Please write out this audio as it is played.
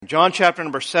John chapter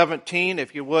number 17,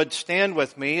 if you would stand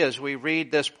with me as we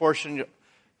read this portion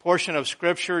of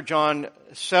Scripture, John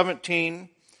 17.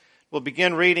 We'll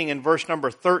begin reading in verse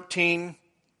number 13.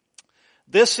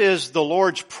 This is the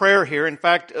Lord's Prayer here. In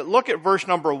fact, look at verse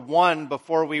number 1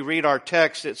 before we read our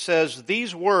text. It says,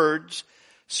 "These words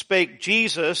spake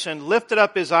Jesus and lifted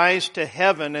up his eyes to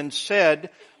heaven and said,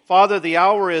 Father, the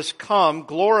hour is come,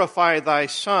 glorify thy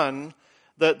Son,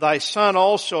 that thy Son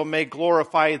also may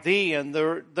glorify thee." And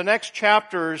the next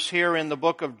chapters here in the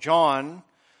book of John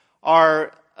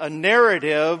are a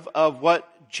narrative of what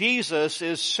Jesus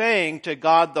is saying to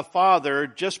God the Father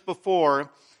just before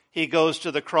he goes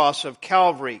to the cross of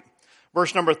Calvary.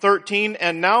 Verse number 13,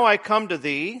 "And now I come to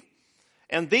thee,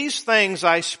 and these things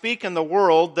I speak in the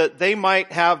world, that they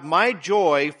might have my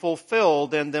joy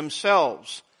fulfilled in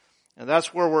themselves." And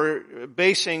that's where we're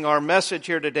basing our message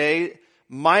here today.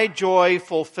 My joy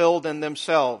fulfilled in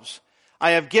themselves.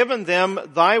 "I have given them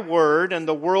thy word, and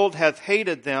the world hath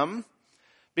hated them,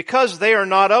 because they are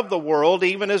not of the world,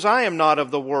 even as I am not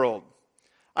of the world.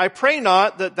 I pray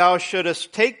not that thou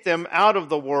shouldest take them out of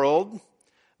the world,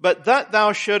 but that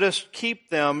thou shouldest keep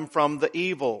them from the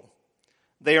evil.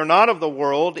 They are not of the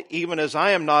world, even as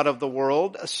I am not of the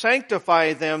world.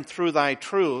 Sanctify them through thy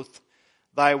truth.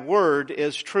 Thy word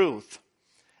is truth.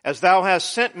 As thou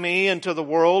hast sent me into the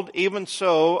world, even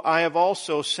so I have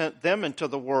also sent them into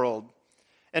the world.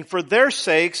 And for their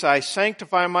sakes I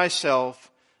sanctify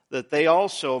myself, that they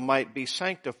also might be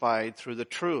sanctified through the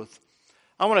truth."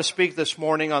 I want to speak this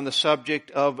morning on the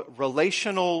subject of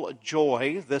relational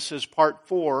joy. This is part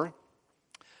 4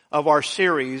 of our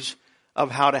series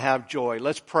of how to have joy.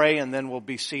 Let's pray and then we'll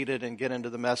be seated and get into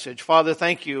the message. Father,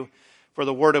 thank you for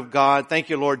the Word of God.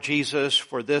 Thank you, Lord Jesus,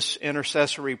 for this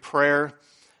intercessory prayer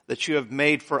that you have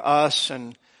made for us.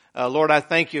 And Lord, I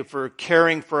thank you for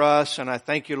caring for us. And I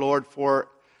thank you, Lord, for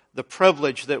the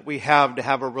privilege that we have to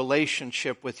have a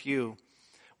relationship with you.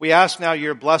 We ask now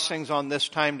your blessings on this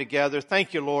time together.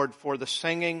 Thank you, Lord, for the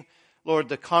singing, Lord,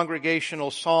 the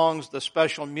congregational songs, the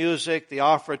special music, the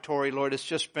offertory. Lord, it's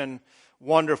just been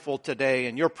wonderful today.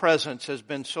 And your presence has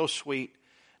been so sweet.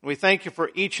 And we thank you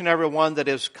for each and every one that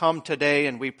has come today.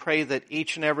 And we pray that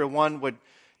each and every one would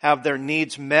have their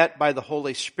needs met by the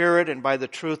Holy Spirit and by the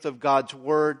truth of God's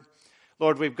Word.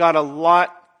 Lord, we've got a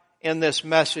lot in this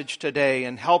message today,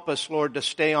 and help us, Lord, to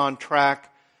stay on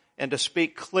track and to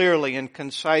speak clearly and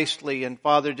concisely. And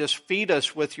Father, just feed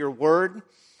us with your Word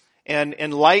and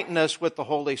enlighten us with the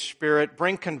Holy Spirit.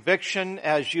 Bring conviction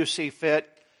as you see fit.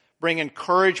 Bring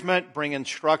encouragement, bring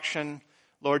instruction.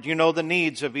 Lord, you know the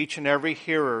needs of each and every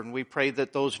hearer, and we pray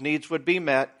that those needs would be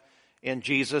met. In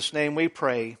Jesus' name we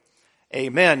pray.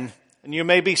 Amen. And you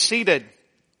may be seated.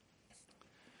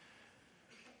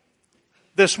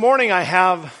 This morning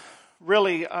I'm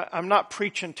not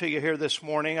preaching to you here this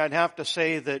morning. I'd have to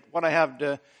say that what I have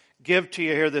to give to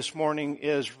you here this morning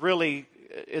is really,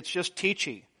 it's just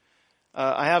teachy.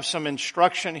 I have some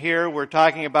instruction here. We're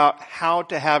talking about how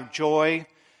to have joy.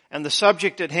 And the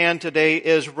subject at hand today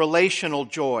is relational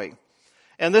joy.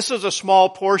 And this is a small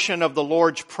portion of the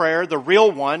Lord's Prayer, the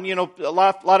real one. You know, a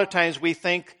lot of times we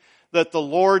think that the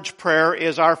Lord's Prayer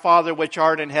is, "Our Father which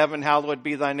art in heaven, hallowed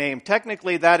be thy name."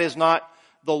 Technically, that is not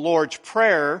the Lord's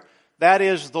Prayer. That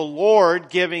is the Lord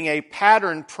giving a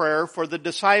pattern prayer for the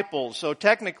disciples. So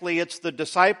technically, it's the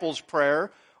disciples'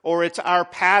 prayer, or it's our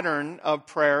pattern of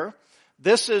prayer.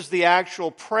 This is the actual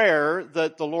prayer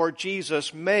that the Lord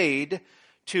Jesus made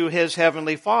to his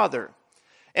heavenly Father.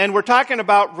 And we're talking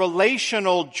about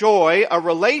relational joy. A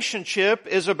relationship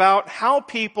is about how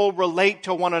people relate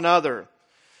to one another.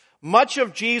 Much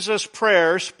of Jesus'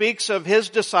 prayer speaks of his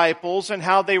disciples and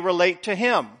how they relate to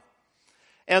him.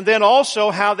 And then also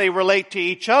how they relate to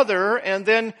each other. And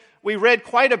then we read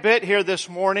quite a bit here this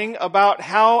morning about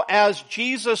how, as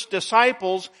Jesus'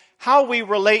 disciples, how we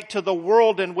relate to the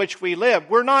world in which we live.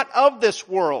 We're not of this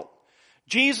world.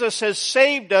 Jesus has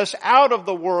saved us out of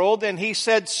the world, and he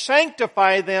said,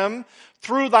 "Sanctify them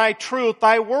through thy truth.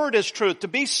 Thy word is truth." To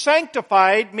be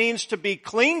sanctified means to be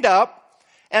cleaned up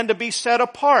and to be set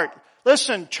apart.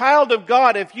 Listen, child of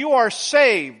God, if you are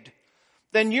saved,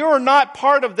 then you are not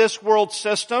part of this world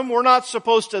system. We're not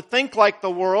supposed to think like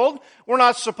the world. We're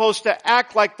not supposed to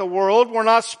act like the world. We're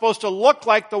not supposed to look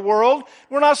like the world.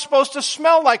 We're not supposed to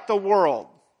smell like the world.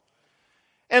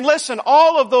 And listen,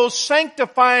 all of those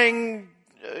sanctifying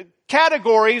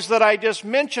categories that I just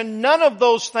mentioned, none of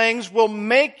those things will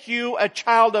make you a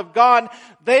child of God.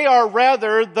 They are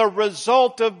rather the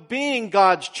result of being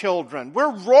God's children.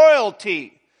 We're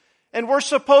royalty. And we're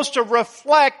supposed to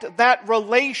reflect that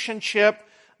relationship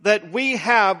that we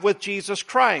have with Jesus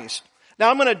Christ. Now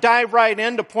I'm going to dive right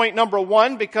into point number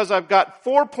 1 because I've got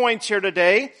 4 points here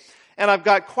today, and I've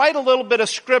got quite a little bit of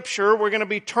scripture. We're going to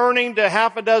be turning to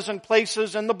half a dozen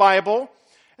places in the Bible.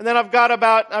 And then I've got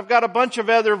a bunch of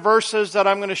other verses that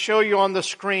I'm going to show you on the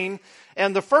screen.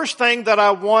 And the first thing that I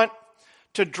want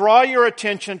to draw your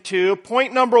attention to,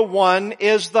 point number 1,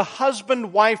 is the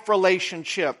husband-wife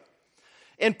relationship.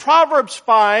 In Proverbs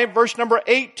 5, verse number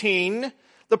 18,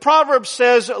 the proverb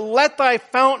says, "Let thy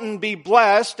fountain be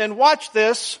blessed," and watch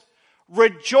this,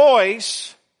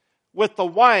 "rejoice with the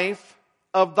wife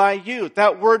of thy youth."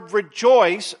 That word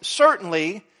rejoice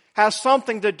certainly has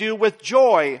something to do with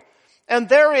joy. And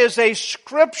there is a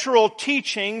scriptural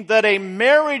teaching that a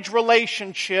marriage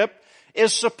relationship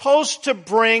is supposed to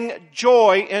bring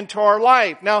joy into our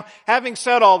life. Now, having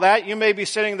said all that, you may be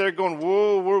sitting there going,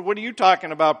 "Whoa, what are you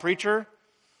talking about, preacher?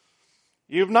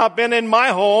 You've not been in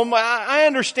my home." I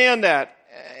understand that.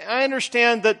 I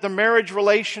understand that the marriage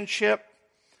relationship,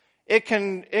 it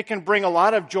can bring a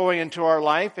lot of joy into our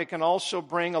life. It can also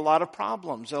bring a lot of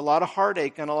problems, a lot of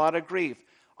heartache, and a lot of grief.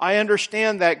 I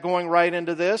understand that going right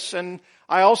into this, and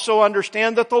I also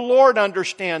understand that the Lord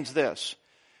understands this.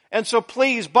 And so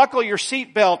please buckle your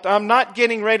seatbelt. I'm not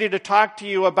getting ready to talk to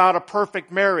you about a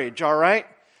perfect marriage, all right?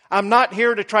 I'm not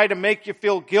here to try to make you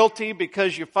feel guilty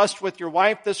because you fussed with your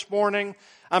wife this morning.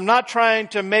 I'm not trying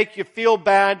to make you feel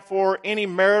bad for any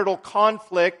marital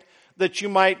conflict that you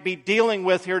might be dealing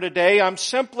with here today. I'm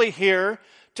simply here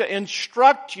to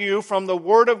instruct you from the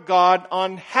Word of God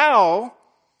on how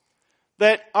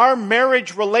that our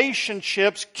marriage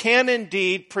relationships can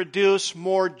indeed produce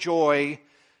more joy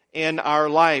in our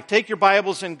life. Take your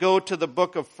Bibles and go to the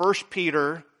book of 1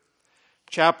 Peter,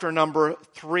 chapter number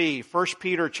 3. 1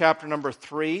 Peter, chapter number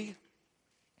 3.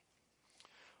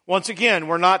 Once again,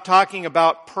 we're not talking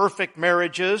about perfect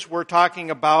marriages. We're talking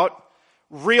about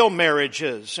real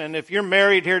marriages. And if you're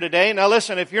married here today, now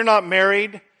listen, if you're not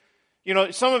married, you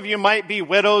know, some of you might be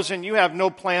widows and you have no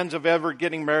plans of ever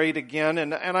getting married again,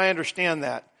 and I understand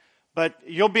that. But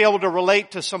you'll be able to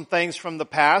relate to some things from the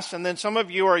past. And then some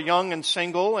of you are young and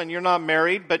single and you're not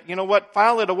married, but you know what?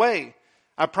 File it away.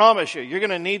 I promise you, you're going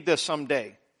to need this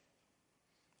someday.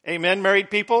 Amen,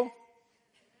 married people?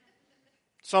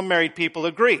 Some married people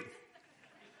agree.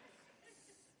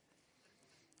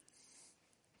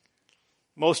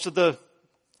 Most of the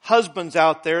husbands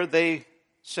out there, they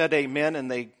said amen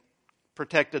and they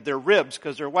protected their ribs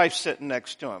because their wife's sitting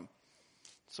next to them.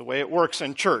 It's the way it works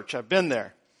in church. I've been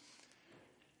there.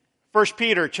 1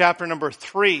 Peter chapter number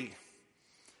 3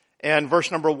 and verse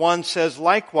number 1 says,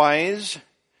 "Likewise,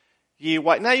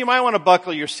 now you might want to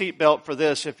buckle your seatbelt for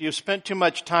this. If you spent too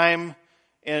much time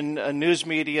in news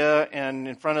media and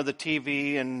in front of the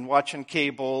TV and watching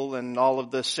cable and all of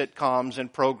the sitcoms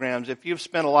and programs, if you've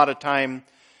spent a lot of time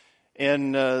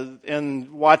in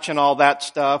watching all that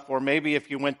stuff, or maybe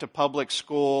if you went to public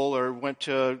school or went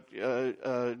to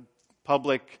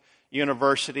public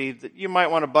university, you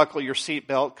might want to buckle your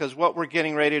seatbelt because what we're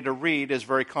getting ready to read is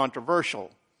very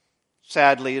controversial,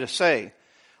 sadly to say.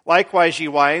 "Likewise, ye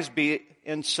wives, be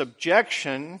in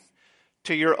subjection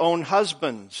to your own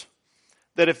husbands,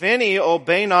 that if any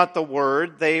obey not the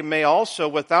word, they may also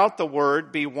without the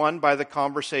word be won by the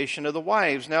conversation of the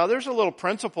wives." Now, there's a little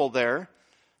principle there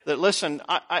that, listen,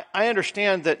 I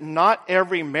understand that not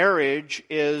every marriage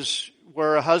is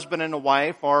where a husband and a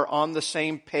wife are on the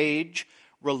same page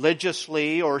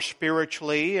religiously or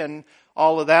spiritually and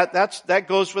all of that. That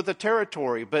goes with the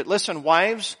territory. But listen,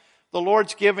 wives, the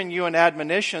Lord's given you an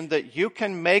admonition that you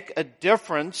can make a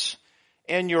difference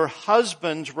in your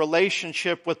husband's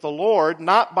relationship with the Lord,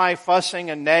 not by fussing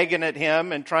and nagging at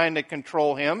him and trying to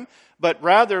control him, but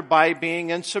rather by being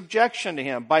in subjection to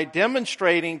him, by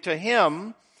demonstrating to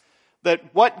him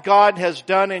that what God has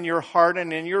done in your heart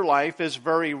and in your life is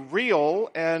very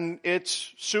real and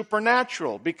it's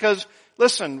supernatural. Because,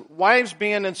 listen, wives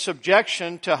being in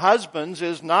subjection to husbands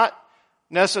is not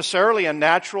necessarily a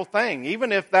natural thing.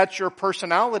 Even if that's your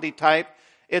personality type,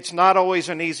 it's not always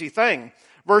an easy thing.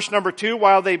 Verse number 2,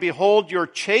 "While they behold your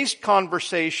chaste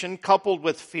conversation coupled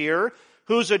with fear,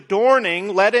 whose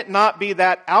adorning, let it not be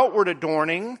that outward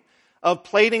adorning of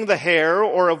plaiting the hair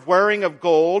or of wearing of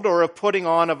gold or of putting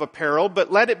on of apparel,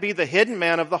 but let it be the hidden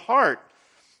man of the heart."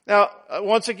 Now,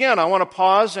 once again, I want to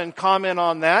pause and comment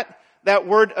on that. That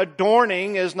word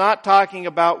adorning is not talking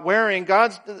about wearing.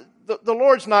 The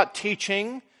Lord's not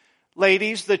teaching,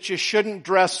 ladies, that you shouldn't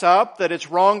dress up, that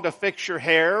it's wrong to fix your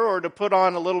hair or to put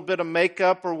on a little bit of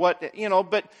makeup or what,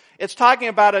 but it's talking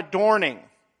about adorning.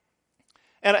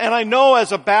 And I know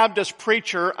as a Baptist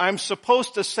preacher, I'm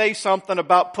supposed to say something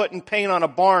about putting paint on a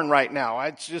barn right now.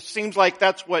 It just seems like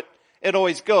that's what it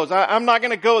always goes. I'm not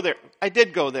going to go there. I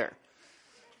did go there.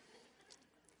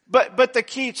 But the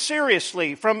key,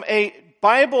 seriously, from a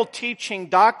Bible teaching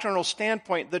doctrinal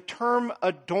standpoint, the term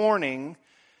adorning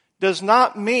does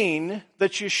not mean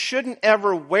that you shouldn't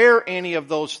ever wear any of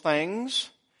those things,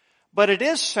 but it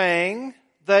is saying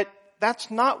that that's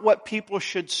not what people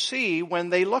should see when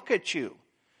they look at you.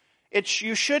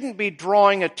 You shouldn't be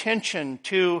drawing attention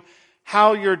to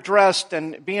how you're dressed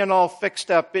and being all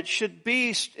fixed up. It should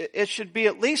be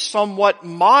at least somewhat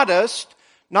modest,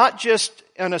 not just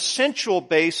on a sensual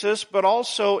basis, but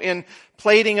also in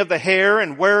plaiting of the hair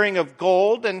and wearing of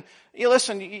gold. And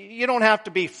listen, you don't have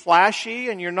to be flashy,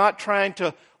 and you're not trying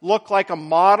to look like a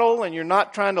model, and you're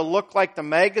not trying to look like the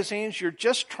magazines. You're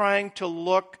just trying to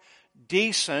look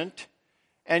decent,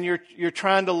 and you're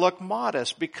trying to look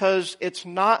modest, because it's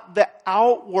not the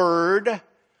outward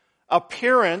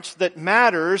appearance that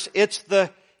matters. It's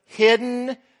the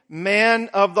hidden man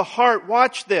of the heart.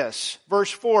 Watch this.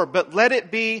 Verse 4. But let it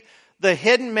be the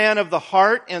hidden man of the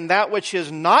heart, and that which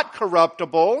is not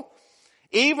corruptible,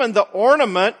 even the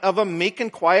ornament of a meek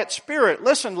and quiet spirit.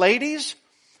 Listen, ladies,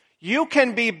 you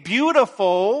can be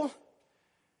beautiful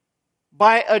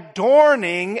by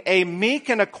adorning a meek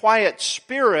and a quiet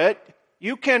spirit.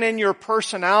 You can, in your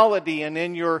personality and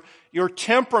in your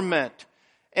temperament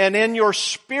and in your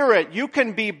spirit, you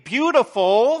can be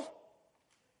beautiful,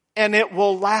 and it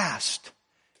will last.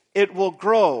 It will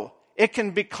grow. It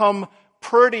can become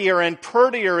prettier and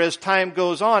prettier as time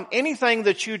goes on. Anything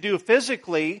that you do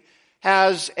physically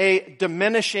has a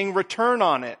diminishing return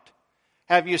on it.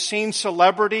 Have you seen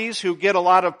celebrities who get a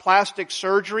lot of plastic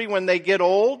surgery when they get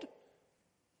old?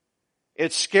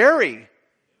 It's scary.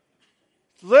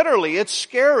 Literally, it's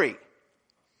scary.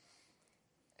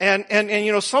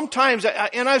 And sometimes,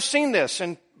 and I've seen this,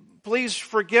 and please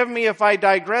forgive me if I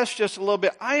digress just a little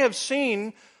bit. I have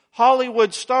seen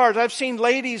Hollywood stars. I've seen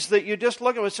ladies that you just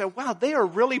look at and say, wow, they are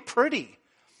really pretty.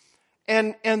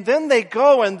 And then they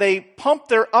go and they pump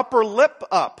their upper lip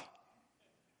up.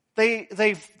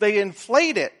 They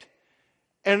inflate it.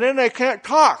 And then they can't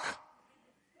talk.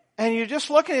 And you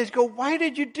just look at it and go, why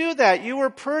did you do that? You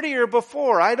were prettier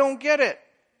before. I don't get it.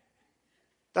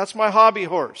 That's my hobby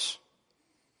horse.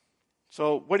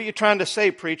 So what are you trying to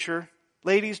say, preacher?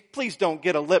 Ladies, please don't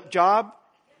get a lip job.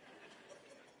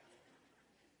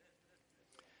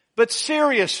 But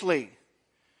seriously,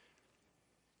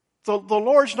 the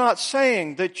Lord's not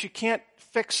saying that you can't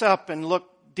fix up and look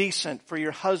decent for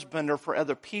your husband or for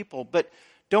other people, but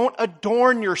don't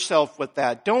adorn yourself with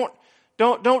that. Don't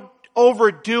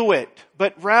overdo it,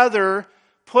 but rather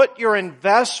put your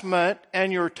investment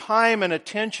and your time and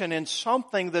attention in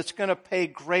something that's going to pay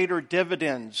greater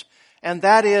dividends. And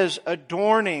that is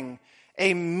adorning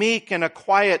a meek and a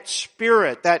quiet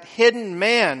spirit, that hidden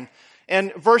man.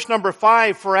 And verse number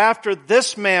 5, for after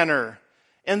this manner,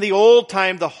 in the old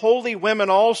time, the holy women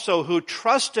also who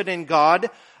trusted in God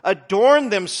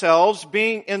adorned themselves,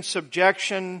 being in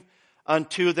subjection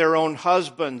unto their own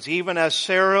husbands, even as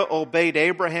Sarah obeyed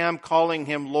Abraham, calling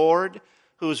him Lord,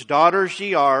 whose daughters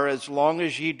ye are, as long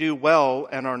as ye do well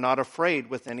and are not afraid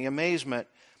with any amazement.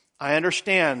 I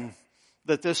understand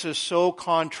that this is so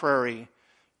contrary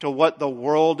to what the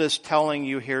world is telling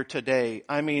you here today.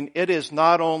 I mean, it is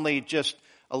not only just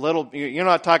a little, you're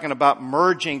not talking about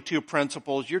merging two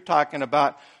principles, you're talking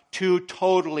about two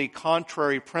totally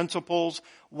contrary principles.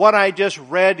 What I just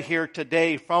read here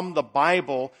today from the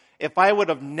Bible, if I would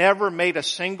have never made a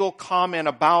single comment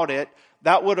about it,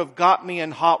 that would have got me in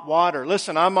hot water.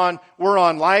 Listen, we're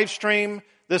on live stream.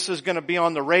 This is going to be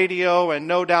on the radio, and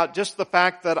no doubt just the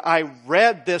fact that I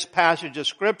read this passage of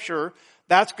Scripture,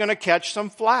 that's going to catch some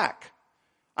flack.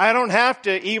 I don't have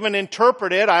to even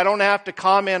interpret it. I don't have to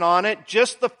comment on it.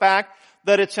 Just the fact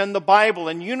that it's in the Bible.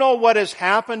 And you know what has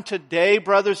happened today,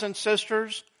 brothers and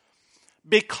sisters?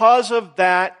 Because of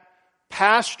that,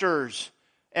 pastors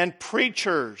and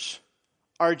preachers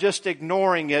are just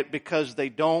ignoring it because they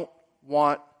don't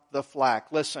want the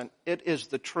flack. Listen, it is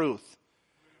the truth.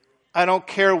 I don't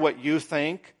care what you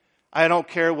think. I don't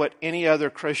care what any other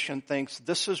Christian thinks.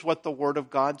 This is what the Word of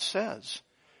God says.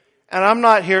 And I'm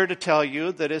not here to tell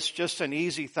you that it's just an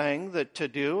easy thing to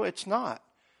do. It's not.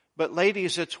 But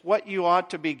ladies, it's what you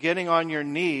ought to be getting on your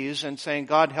knees and saying,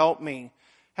 God, help me.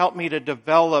 Help me to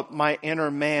develop my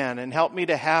inner man, and help me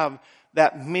to have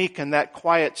that meek and that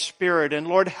quiet spirit. And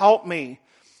Lord, help me.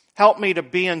 Help me to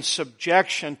be in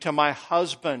subjection to my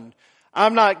husband.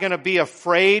 I'm not going to be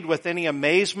afraid with any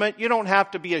amazement. You don't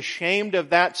have to be ashamed of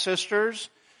that, sisters.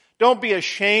 Don't be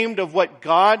ashamed of what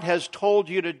God has told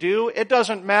you to do. It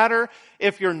doesn't matter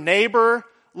if your neighbor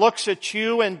looks at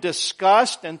you in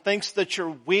disgust and thinks that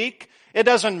you're weak. It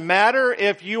doesn't matter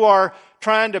if you are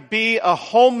trying to be a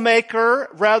homemaker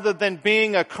rather than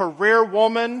being a career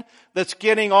woman that's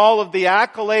getting all of the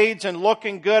accolades and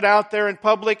looking good out there in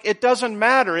public. It doesn't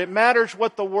matter. It matters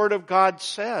what the Word of God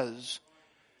says.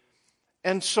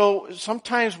 And so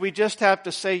sometimes we just have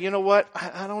to say, you know what,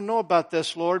 I don't know about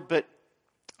this, Lord, but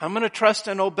I'm going to trust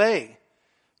and obey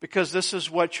because this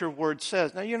is what your Word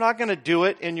says. Now, you're not going to do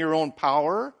it in your own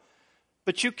power,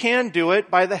 but you can do it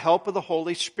by the help of the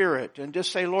Holy Spirit. And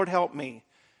just say, Lord, help me.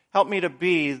 Help me to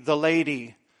be the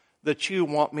lady that you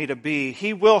want me to be.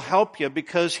 He will help you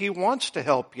because He wants to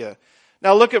help you.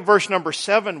 Now look at verse number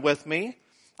 7 with me.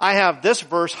 I have this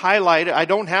verse highlighted. I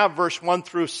don't have verse 1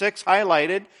 through 6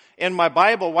 highlighted in my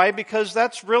Bible. Why? Because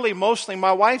that's really mostly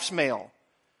my wife's mail.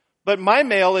 But my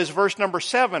mail is verse number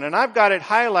 7, and I've got it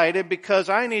highlighted because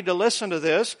I need to listen to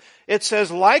this. It says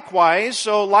likewise,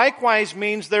 so likewise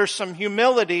means there's some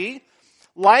humility.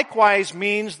 Likewise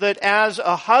means that as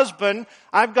a husband,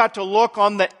 I've got to look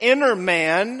on the inner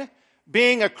man,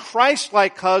 being a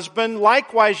Christ-like husband.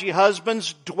 Likewise, ye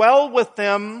husbands, dwell with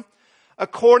them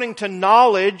according to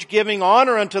knowledge, giving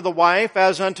honor unto the wife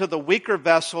as unto the weaker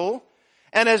vessel,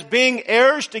 and as being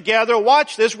heirs together.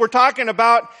 Watch this, we're talking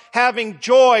about having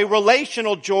joy,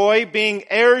 relational joy, being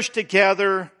heirs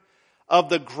together of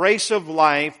the grace of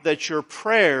life, that your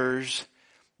prayers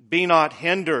be not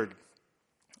hindered.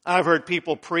 I've heard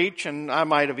people preach, and I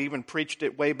might have even preached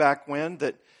it way back when,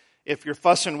 that if you're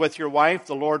fussing with your wife,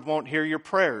 the Lord won't hear your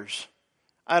prayers.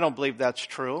 I don't believe that's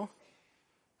true.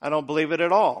 I don't believe it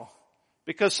at all.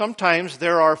 Because sometimes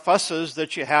there are fusses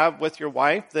that you have with your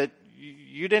wife that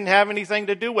you didn't have anything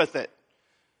to do with it.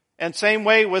 And same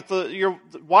way with your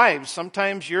wives.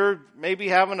 Sometimes you're maybe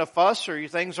having a fuss or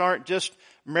things aren't just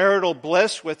marital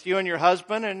bliss with you and your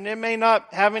husband, and it may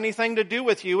not have anything to do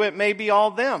with you. It may be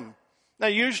all them. Now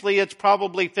usually it's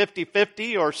probably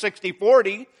 50-50 or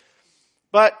 60-40,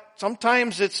 but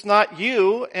sometimes it's not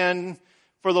you, and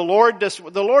for the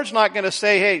Lord's not going to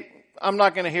say, hey, I'm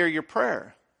not going to hear your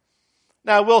prayer.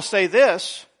 Now I will say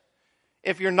this,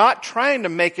 if you're not trying to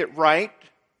make it right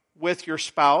with your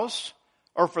spouse,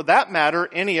 or for that matter,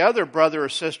 any other brother or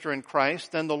sister in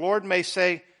Christ, then the Lord may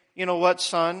say, you know what,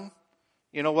 son,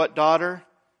 you know what, daughter,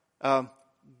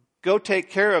 go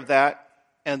take care of that,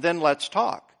 and then let's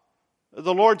talk.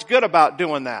 The Lord's good about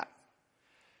doing that.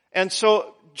 And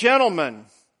so, gentlemen,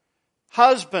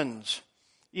 husbands,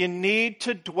 you need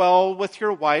to dwell with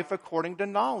your wife according to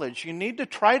knowledge. You need to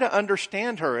try to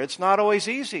understand her. It's not always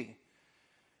easy.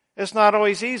 It's not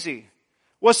always easy.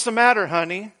 What's the matter,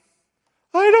 honey?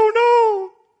 I don't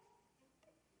know.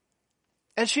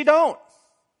 And she don't.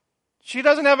 She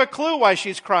doesn't have a clue why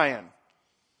she's crying.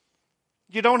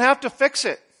 You don't have to fix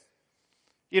it.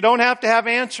 You don't have to have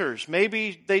answers.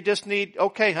 Maybe they just need,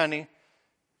 okay, honey,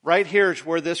 right here is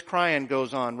where this crying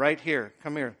goes on. Right here.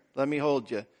 Come here. Let me hold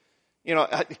you. You know,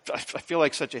 I feel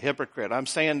like such a hypocrite. I'm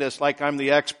saying this like I'm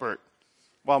the expert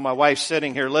while my wife's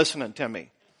sitting here listening to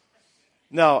me.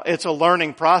 No, it's a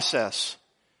learning process.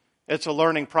 It's a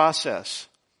learning process.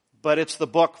 But it's the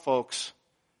book, folks.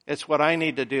 It's what I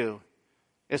need to do.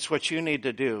 It's what you need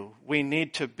to do. We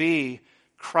need to be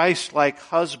Christ-like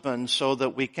husbands so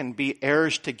that we can be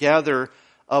heirs together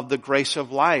of the grace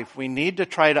of life. We need to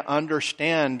try to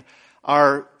understand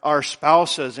our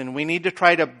spouses, and we need to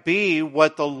try to be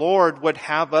what the Lord would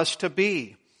have us to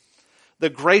be.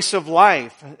 The grace of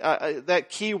life, that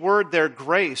key word there,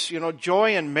 grace. You know,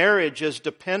 joy in marriage is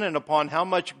dependent upon how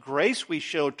much grace we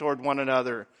show toward one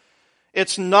another.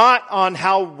 It's not on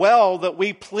how well that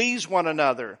we please one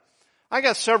another. I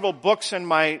got several books in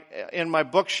my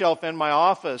bookshelf in my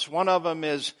office. One of them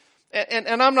is,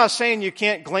 and I'm not saying you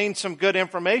can't glean some good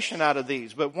information out of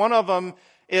these, but one of them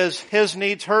is His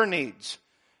Needs, Her Needs.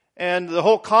 And the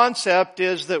whole concept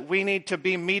is that we need to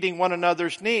be meeting one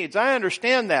another's needs. I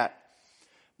understand that.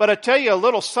 But I tell you a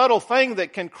little subtle thing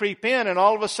that can creep in, and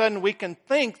all of a sudden we can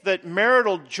think that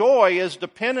marital joy is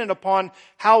dependent upon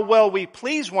how well we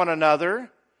please one another,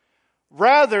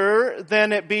 rather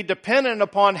than it be dependent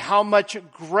upon how much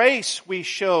grace we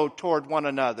show toward one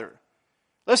another.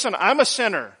 Listen, I'm a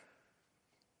sinner.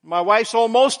 My wife's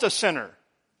almost a sinner.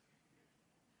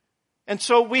 And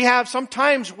so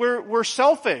sometimes we're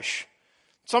selfish.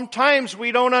 Sometimes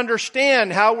we don't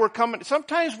understand how we're coming.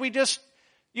 Sometimes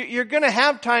you're going to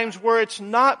have times where it's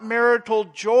not marital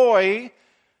joy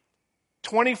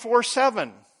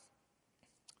 24/7.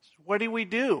 What do we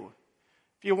do?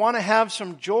 If you want to have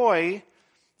some joy,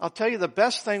 I'll tell you the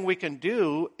best thing we can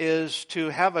do is to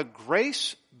have a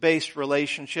grace-based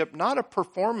relationship, not a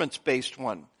performance-based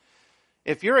one.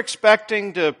 If you're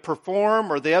expecting to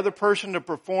perform or the other person to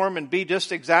perform and be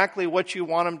just exactly what you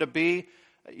want them to be,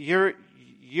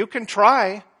 you can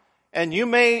try. And you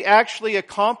may actually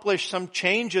accomplish some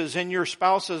changes in your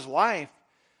spouse's life.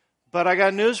 But I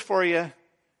got news for you.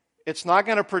 It's not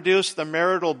going to produce the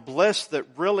marital bliss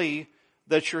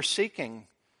that you're seeking.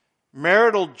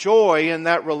 Marital joy in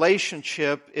that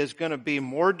relationship is going to be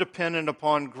more dependent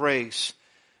upon grace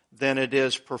than it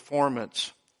is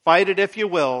performance. Fight it if you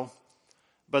will,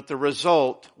 but the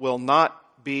result will not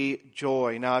be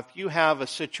joy. Now, if you have a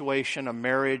situation, a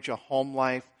marriage, a home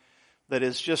life that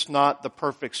is just not the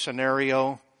perfect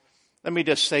scenario, let me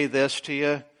just say this to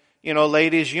you. You know,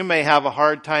 ladies, you may have a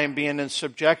hard time being in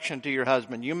subjection to your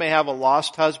husband. You may have a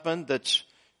lost husband that's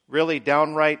really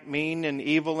downright mean and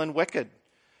evil and wicked.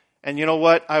 And you know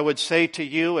what I would say to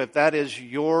you, if that is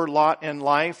your lot in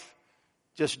life,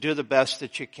 just do the best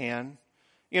that you can.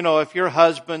 You know, if your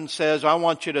husband says, I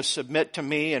want you to submit to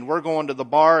me and we're going to the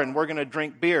bar and we're going to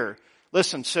drink beer.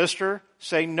 Listen, sister,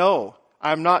 say no.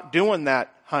 I'm not doing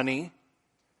that, honey.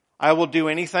 I will do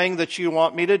anything that you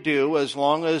want me to do as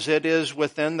long as it is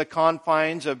within the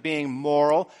confines of being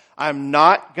moral. I'm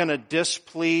not going to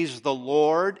displease the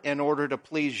Lord in order to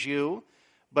please you.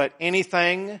 But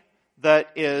anything that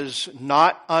is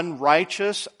not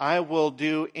unrighteous, I will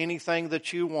do anything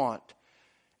that you want.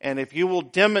 And if you will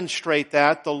demonstrate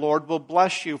that, the Lord will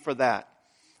bless you for that.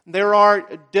 There are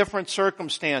different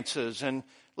circumstances. And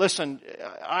listen,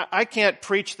 I can't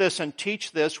preach this and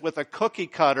teach this with a cookie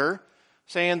cutter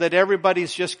saying that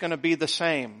everybody's just going to be the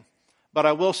same. But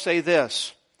I will say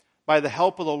this, by the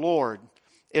help of the Lord,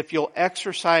 if you'll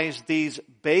exercise these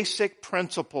basic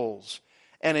principles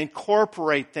and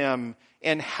incorporate them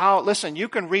in how, listen, you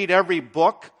can read every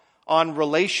book on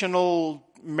relational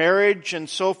marriage and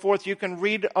so forth. You can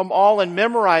read them all and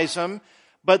memorize them,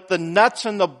 but the nuts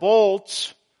and the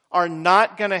bolts are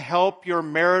not going to help your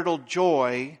marital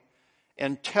joy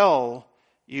until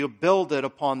you build it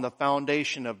upon the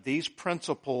foundation of these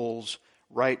principles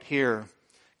right here.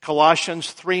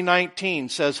 Colossians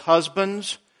 3:19 says,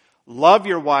 husbands, love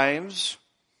your wives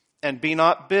and be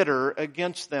not bitter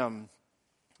against them.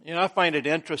 You know, I find it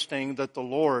interesting that the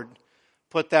Lord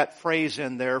put that phrase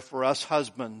in there for us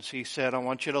husbands. He said, I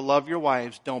want you to love your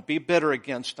wives. Don't be bitter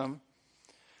against them.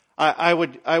 I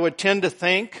would tend to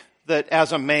think that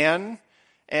as a man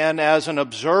and as an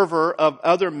observer of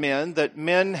other men, that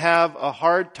men have a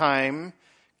hard time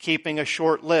keeping a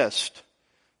short list.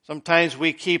 Sometimes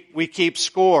we keep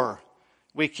score.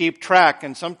 We keep track,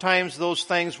 and sometimes those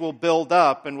things will build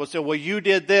up and we'll say, well, you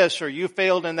did this or you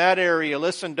failed in that area.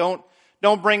 Listen, don't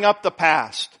bring up the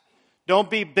past. Don't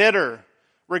be bitter.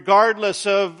 Regardless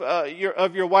of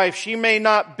your wife, she may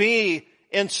not be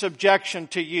in subjection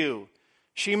to you.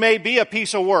 She may be a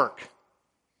piece of work.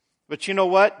 But you know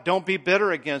what? Don't be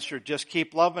bitter against her. Just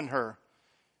keep loving her.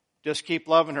 Just keep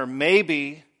loving her.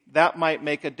 Maybe that might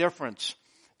make a difference.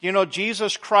 You know,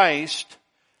 Jesus Christ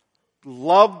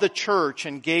loved the church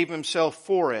and gave himself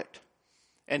for it.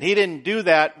 And he didn't do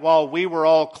that while we were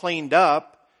all cleaned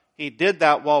up. He did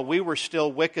that while we were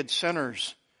still wicked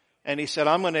sinners. And he said,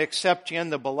 I'm going to accept you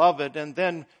in the beloved. And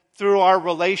then through our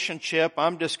relationship,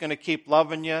 I'm just going to keep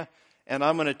loving you. And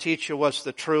I'm going to teach you what's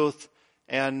the truth.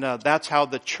 And that's how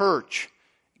the church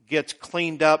gets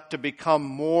cleaned up to become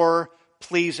more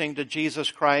pleasing to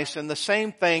Jesus Christ. And the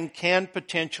same thing can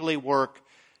potentially work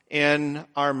in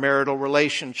our marital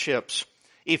relationships.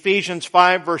 Ephesians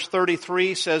 5 verse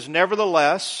 33 says,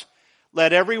 nevertheless,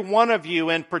 let every one of you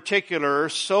in particular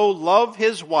so love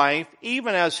his wife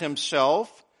even as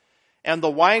himself, and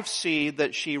the wife see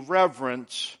that she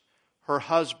reverence her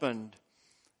husband.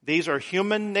 These are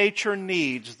human nature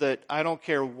needs that I don't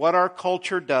care what our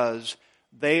culture does,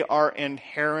 they are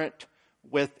inherent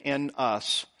within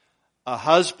us. A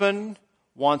husband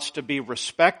wants to be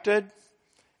respected,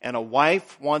 and a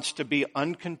wife wants to be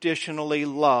unconditionally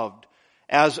loved.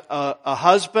 As a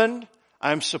husband,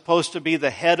 I'm supposed to be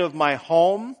the head of my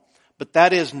home, but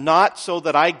that is not so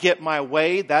that I get my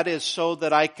way. That is so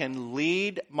that I can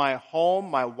lead my home,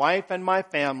 my wife, and my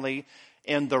family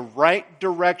in the right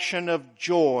direction of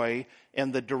joy,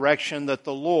 in the direction that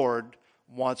the Lord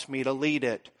wants me to lead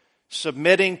it.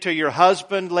 Submitting to your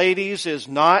husband, ladies, is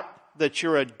not that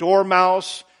you're a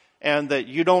dormouse and that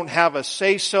you don't have a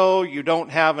say-so, you don't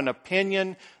have an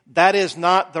opinion. That is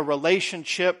not the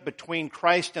relationship between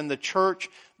Christ and the church.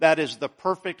 That is the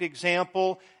perfect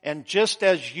example. And just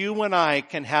as you and I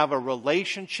can have a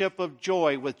relationship of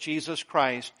joy with Jesus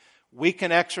Christ, we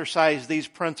can exercise these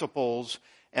principles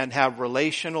and have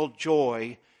relational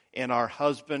joy in our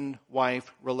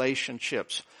husband-wife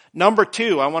relationships. Number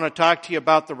 2, I want to talk to you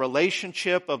about the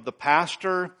relationship of the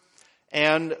pastor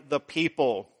and the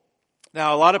people.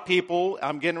 Now, a lot of people,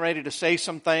 I'm getting ready to say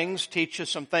some things, teach you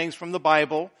some things from the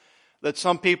Bible, that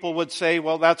some people would say,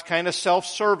 well, that's kind of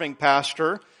self-serving,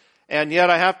 Pastor. And yet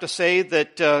I have to say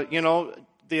that,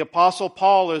 the Apostle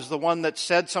Paul is the one that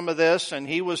said some of this, and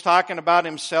he was talking about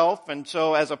himself. And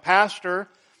so as a pastor,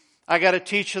 I got to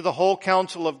teach you the whole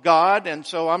counsel of God, and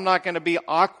so I'm not going to be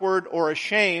awkward or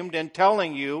ashamed in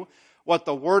telling you what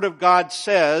the Word of God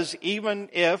says, even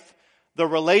if the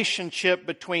relationship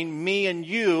between me and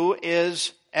you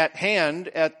is at hand,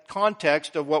 at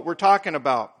context of what we're talking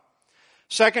about.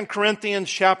 2 Corinthians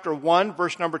chapter 1,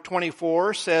 verse number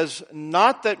 24 says,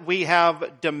 "Not that we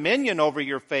have dominion over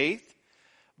your faith,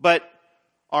 but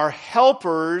are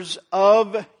helpers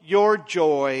of your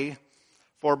joy,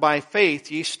 for by faith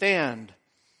ye stand."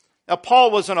 Now, Paul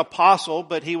was an apostle,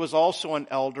 but he was also an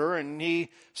elder, and he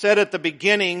said at the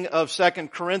beginning of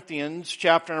 2 Corinthians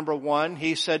chapter number 1,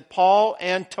 he said, Paul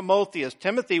and Timotheus.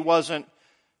 Timothy wasn't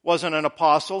an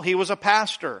apostle, he was a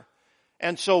pastor.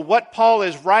 And so what Paul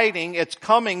is writing, it's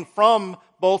coming from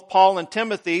both Paul and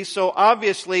Timothy, so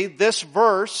obviously this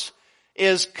verse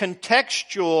is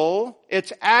contextual,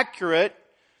 it's accurate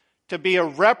to be a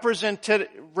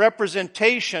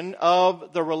representation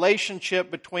of the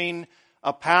relationship between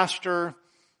a pastor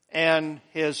and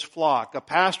his flock. A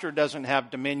pastor doesn't have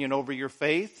dominion over your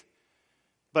faith,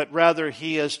 but rather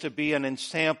he is to be an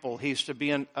ensample. He's to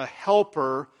be a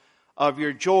helper of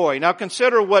your joy. Now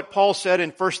consider what Paul said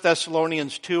in 1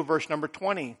 Thessalonians 2, verse number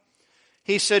 20.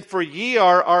 He said, "For ye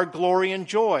are our glory and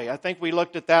joy." I think we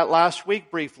looked at that last week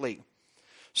briefly.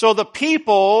 So the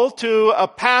people to a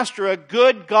pastor, a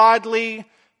good, godly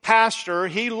pastor,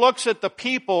 he looks at the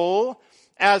people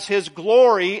as his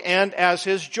glory and as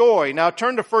his joy. Now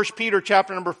turn to 1 Peter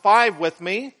chapter number 5 with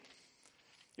me.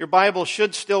 Your Bible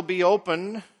should still be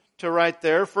open to right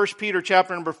there. 1 Peter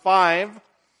chapter number 5.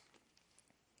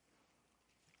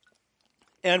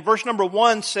 And verse number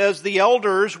 1 says, "The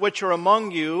elders which are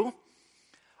among you,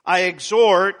 I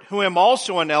exhort, who am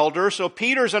also an elder." So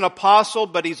Peter's an apostle,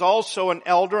 but he's also an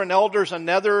elder. An elder is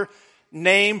another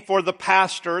name for the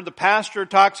pastor. The pastor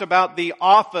talks about the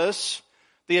office,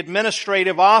 the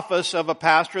administrative office of a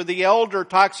pastor. The elder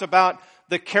talks about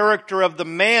the character of the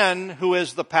man who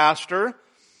is the pastor.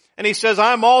 And he says,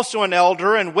 "I'm also an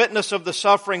elder and witness of the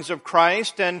sufferings of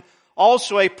Christ, and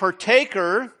also a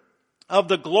partaker of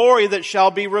the glory that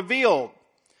shall be revealed."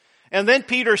 And then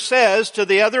Peter says to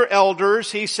the other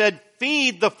elders, he said,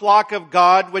 "Feed the flock of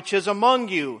God which is among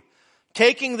you,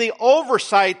 taking the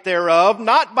oversight thereof,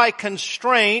 not by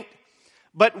constraint,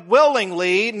 but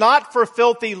willingly, not for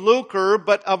filthy lucre,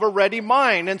 but of a ready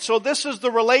mind." And so this is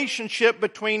the relationship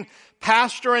between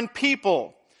pastor and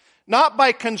people. Not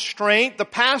by constraint. The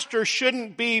pastor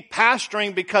shouldn't be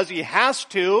pastoring because he has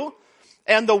to.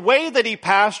 And the way that he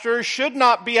pastors should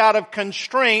not be out of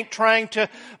constraint, trying to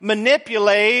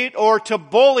manipulate or to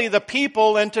bully the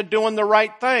people into doing the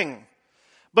right thing.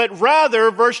 But rather,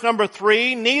 verse number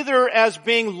 3, "Neither as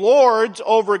being lords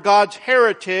over God's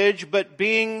heritage, but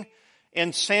being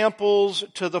ensamples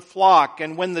to the flock.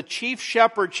 And when the chief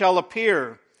shepherd shall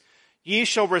appear, ye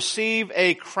shall receive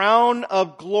a crown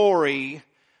of glory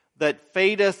that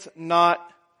fadeth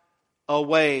not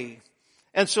away."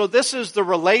 And so this is the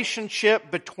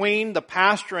relationship between the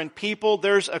pastor and people.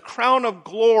 There's a crown of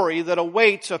glory that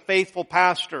awaits a faithful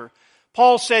pastor.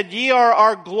 Paul said, "Ye are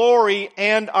our glory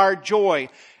and our joy."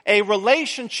 A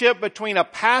relationship between a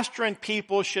pastor and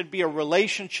people should be a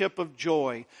relationship of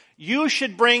joy. You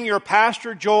should bring your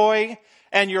pastor joy,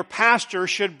 and your pastor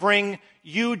should bring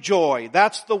you joy.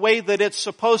 That's the way that it's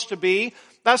supposed to be.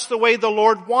 That's the way the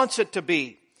Lord wants it to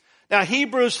be. Now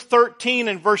Hebrews 13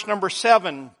 and verse number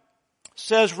 7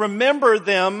 says, "Remember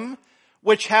them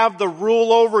which have the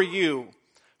rule over you,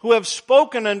 who have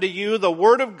spoken unto you the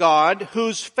word of God,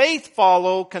 whose faith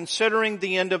follow, considering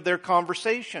the end of their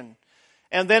conversation."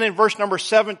 And then in verse number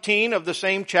 17 of the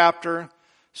same chapter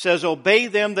says, "Obey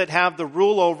them that have the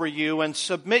rule over you, and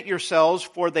submit yourselves,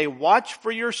 for they watch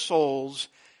for your souls,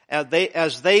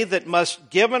 as they that must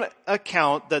give an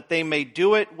account, that they may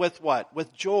do it with" what?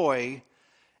 "With joy,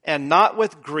 and not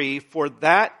with grief, for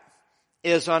that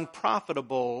is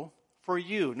unprofitable for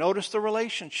you." Notice the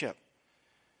relationship.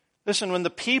 Listen, when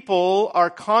the people are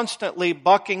constantly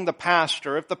bucking the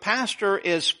pastor, if the pastor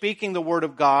is speaking the word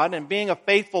of God and being a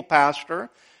faithful pastor,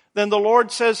 then the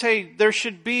Lord says, hey, there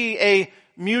should be a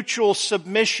mutual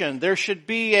submission. There should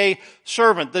be a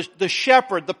servant. The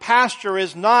shepherd, the pastor,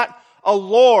 is not a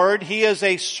lord. He is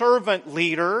a servant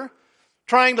leader,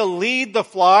 trying to lead the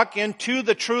flock into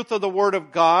the truth of the Word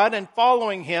of God and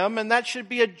following Him, and that should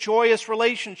be a joyous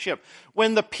relationship.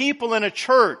 When the people in a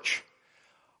church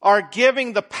are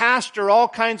giving the pastor all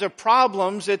kinds of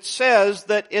problems, it says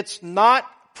that it's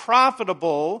not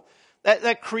profitable,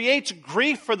 that creates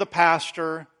grief for the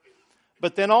pastor,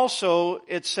 but then also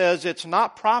it says it's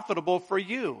not profitable for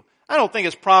you. I don't think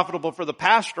it's profitable for the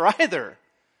pastor either,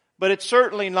 but it's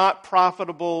certainly not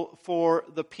profitable for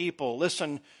the people.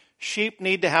 Listen, sheep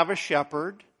need to have a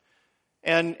shepherd.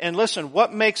 And listen,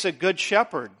 what makes a good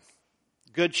shepherd?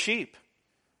 Good sheep.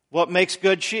 What makes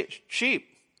good sheep?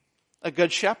 A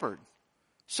good shepherd.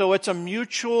 So it's a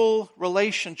mutual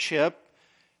relationship.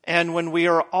 And when we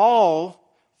are all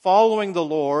following the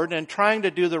Lord and trying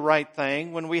to do the right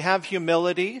thing, when we have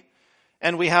humility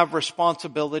and we have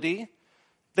responsibility,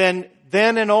 then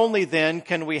and only then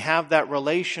can we have that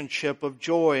relationship of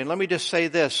joy. And let me just say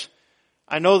this.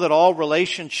 I know that all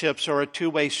relationships are a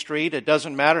two-way street. It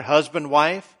doesn't matter, husband,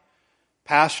 wife,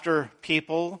 pastor,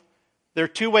 people. They're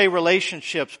two-way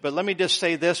relationships. But let me just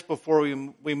say this before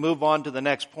we move on to the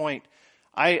next point.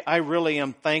 I really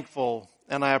am thankful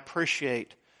and I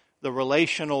appreciate the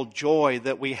relational joy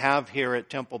that we have here at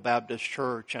Temple Baptist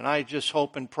Church. And I just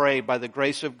hope and pray by the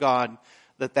grace of God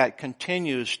that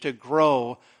continues to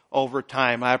grow over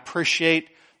time. I appreciate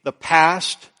the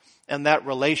past and that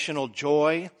relational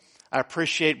joy. I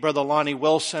appreciate Brother Lonnie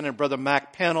Wilson and Brother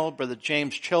Mac Pennell, Brother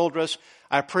James Childress.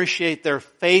 I appreciate their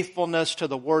faithfulness to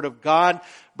the Word of God.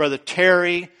 Brother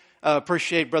Terry,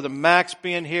 appreciate Brother Max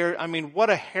being here. I mean, what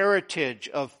a heritage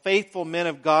of faithful men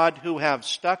of God who have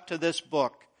stuck to this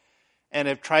book and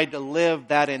have tried to live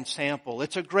that ensample.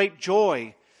 It's a great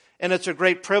joy and it's a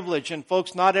great privilege. And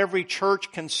folks, not every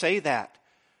church can say that.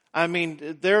 I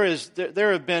mean, there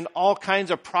have been all kinds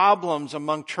of problems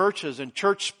among churches and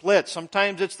church splits.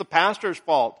 Sometimes it's the pastor's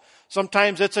fault.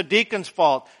 Sometimes it's a deacon's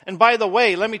fault. And by the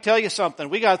way, let me tell you something.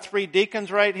 We got 3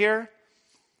 deacons right here.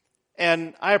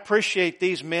 And I appreciate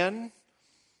these men.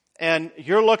 And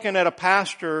you're looking at a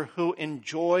pastor who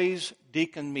enjoys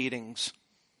deacon meetings.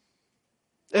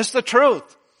 It's the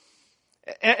truth.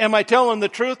 Am I telling the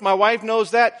truth? My wife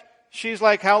knows that. She's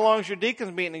like, how long is your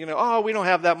deacon's meeting? You know, oh, we don't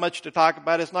have that much to talk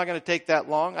about. It's not going to take that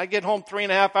long. I get home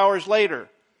 3.5 hours later.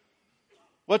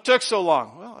 What took so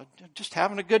long? Well, just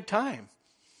having a good time.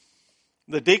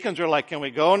 The deacons are like, can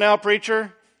we go now,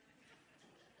 preacher?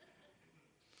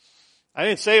 I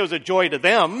didn't say it was a joy to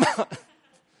them.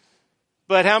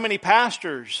 But how many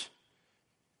pastors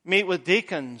meet with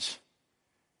deacons?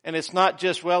 And it's not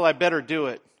just, well, I better do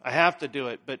it. I have to do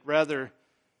it. But rather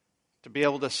to be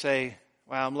able to say,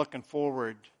 well, I'm looking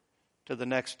forward to the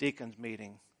next deacon's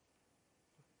meeting.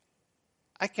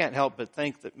 I can't help but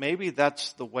think that maybe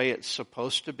that's the way it's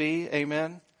supposed to be.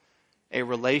 Amen? A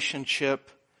relationship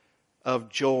of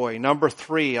joy. Number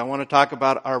 3, I want to talk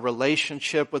about our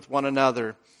relationship with one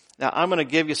another. Now, I'm going to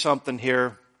give you something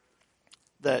here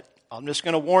that I'm just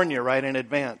going to warn you right in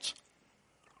advance.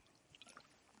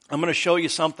 I'm going to show you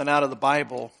something out of the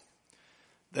Bible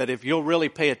that if you'll really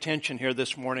pay attention here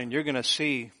this morning, you're going to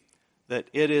see that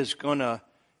it's going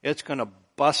to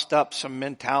bust up some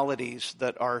mentalities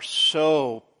that are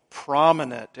so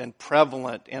prominent and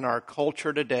prevalent in our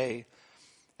culture today,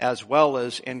 as well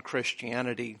as in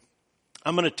Christianity.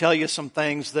 I'm going to tell you some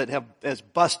things that has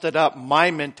busted up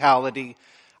my mentality.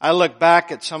 I look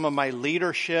back at some of my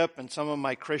leadership and some of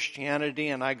my Christianity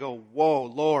and I go, whoa,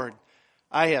 Lord,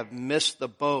 I have missed the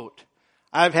boat.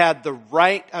 I've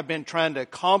been trying to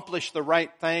accomplish the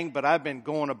right thing, but I've been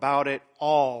going about it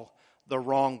all the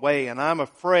wrong way. And I'm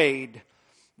afraid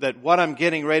that what I'm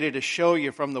getting ready to show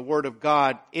you from the Word of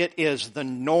God, it is the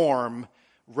norm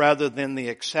rather than the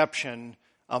exception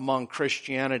among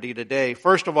Christianity today.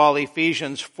 First of all,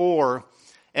 Ephesians 4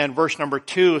 and verse number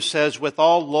 2 says, with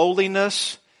all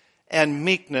lowliness and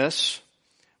meekness,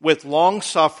 with long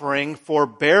suffering,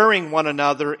 forbearing one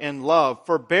another in love.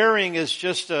 Forbearing is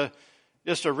just a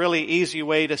really easy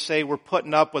way to say we're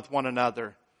putting up with one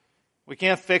another. We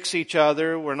can't fix each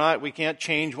other. We can't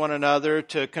change one another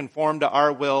to conform to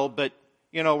our will, but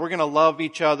we're going to love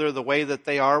each other the way that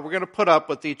they are. We're going to put up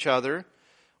with each other.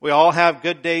 We all have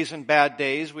good days and bad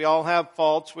days. We all have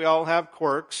faults. We all have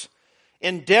quirks.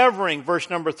 Endeavoring, verse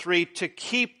number 3, to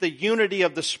keep the unity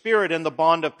of the Spirit in the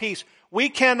bond of peace. We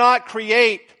cannot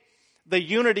create the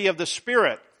unity of the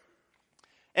Spirit.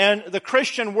 And the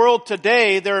Christian world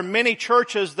today, there are many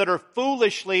churches that are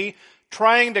foolishly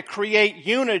trying to create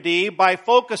unity by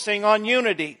focusing on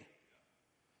unity.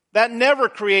 That never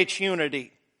creates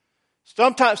unity.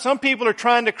 Sometimes some people are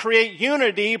trying to create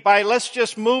unity by let's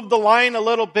just move the line a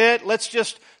little bit, let's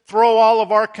just throw all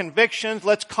of our convictions,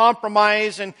 let's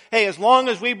compromise, and hey, as long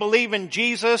as we believe in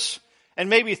Jesus and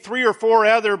maybe 3 or 4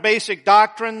 other basic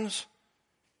doctrines,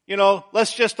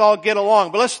 let's just all get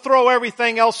along. But let's throw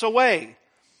everything else away.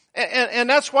 And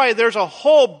that's why there's a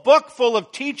whole book full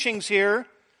of teachings here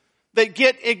that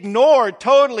get ignored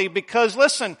totally because,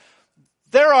 listen,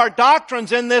 There are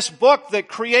doctrines in this book that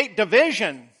create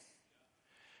division.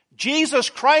 Jesus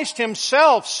Christ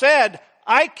himself said,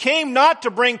 I came not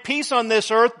to bring peace on this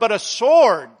earth, but a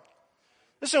sword.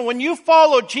 Listen, when you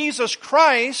follow Jesus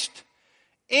Christ,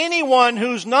 anyone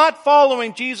who's not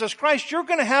following Jesus Christ, you're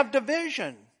going to have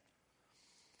division.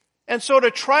 And so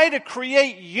to try to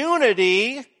create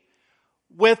unity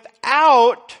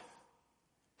without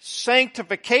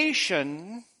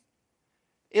sanctification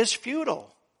is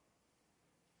futile.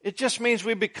 It just means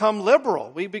we become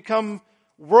liberal. We become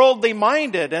worldly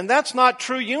minded, and that's not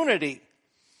true unity.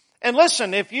 And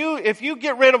listen, if you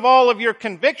get rid of all of your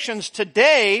convictions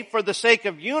today for the sake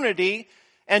of unity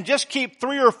and just keep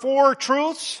 3 or 4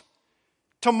 truths,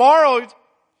 tomorrow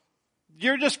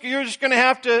you're just going to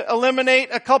have to eliminate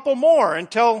a couple more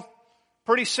until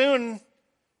pretty soon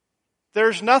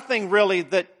there's nothing really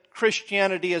that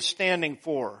Christianity is standing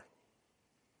for.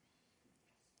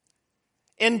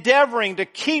 Endeavoring to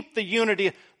keep the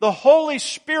unity, the Holy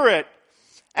Spirit,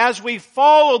 as we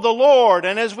follow the Lord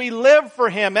and as we live for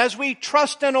Him, as we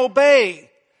trust and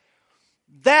obey,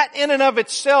 that in and of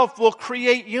itself will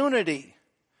create unity.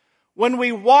 When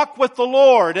we walk with the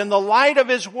Lord in the light of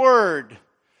His Word,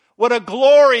 what a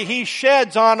glory He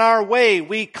sheds on our way.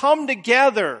 We come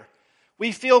together.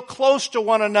 We feel close to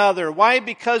one another. Why?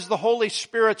 Because the Holy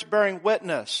Spirit's bearing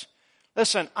witness.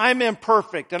 Listen, I'm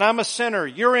imperfect and I'm a sinner.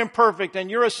 You're imperfect and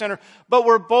you're a sinner. But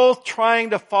we're both trying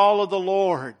to follow the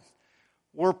Lord.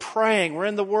 We're praying. We're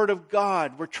in the Word of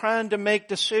God. We're trying to make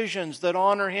decisions that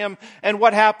honor Him. And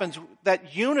what happens?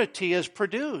 That unity is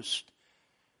produced.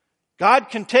 God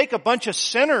can take a bunch of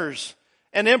sinners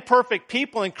and imperfect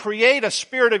people and create a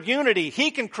spirit of unity.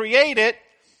 He can create it.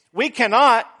 We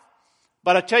cannot.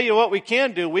 But I tell you what we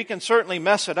can do. We can certainly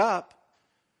mess it up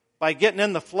by getting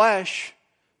in the flesh,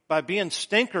 by being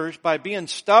stinkers, by being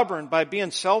stubborn, by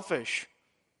being selfish.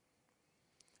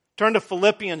 Turn to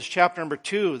Philippians chapter number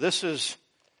 2. This is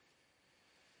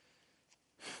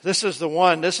the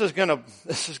one. This is going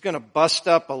to bust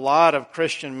up a lot of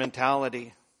Christian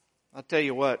mentality. I'll tell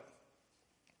you what.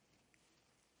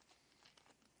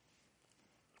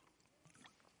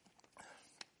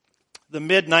 The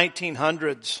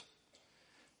mid-1900s,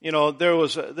 there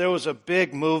was a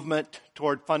big movement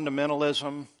toward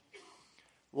fundamentalism.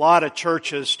 A lot of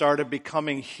churches started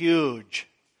becoming huge.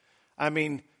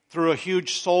 Through a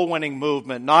huge soul-winning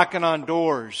movement, knocking on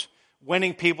doors,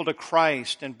 winning people to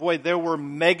Christ. And boy, there were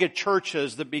mega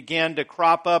churches that began to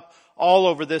crop up all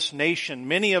over this nation.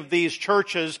 Many of these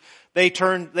churches, they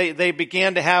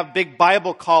began to have big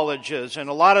Bible colleges. And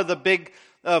a lot of the big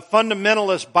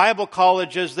fundamentalist Bible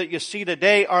colleges that you see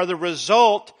today are the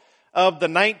result of the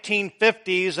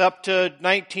 1950s up to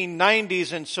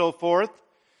 1990s and so forth,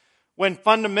 when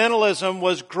fundamentalism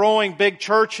was growing big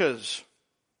churches.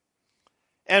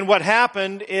 And what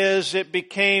happened is it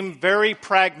became very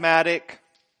pragmatic.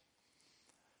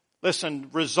 Listen,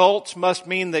 results must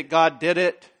mean that God did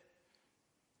it.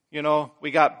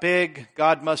 We got big.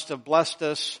 God must have blessed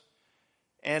us.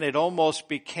 And it almost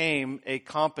became a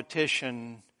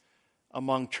competition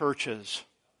among churches.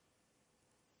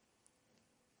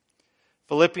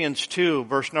 Philippians 2,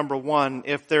 verse number 1,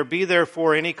 if there be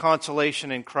therefore any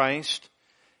consolation in Christ,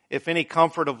 if any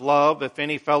comfort of love, if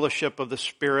any fellowship of the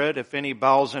Spirit, if any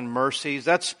bowels and mercies,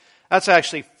 that's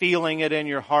actually feeling it in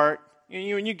your heart.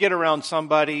 When you get around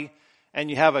somebody and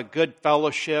you have a good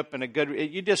fellowship and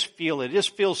you just feel it. It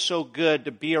just feels so good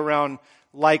to be around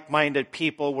like-minded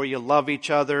people where you love each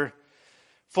other.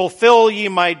 Fulfill ye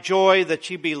my joy that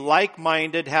ye be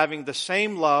like-minded, having the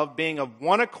same love, being of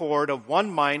one accord, of one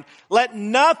mind. Let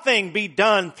nothing be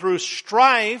done through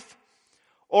strife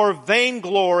or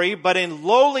vainglory, but in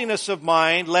lowliness of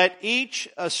mind, let each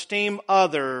esteem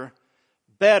other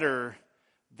better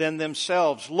than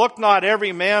themselves. Look not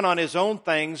every man on his own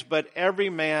things, but every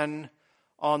man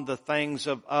on the things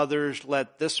of others.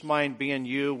 Let this mind be in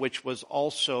you, which was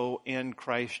also in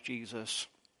Christ Jesus.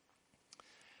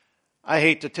 I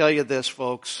hate to tell you this,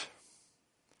 folks,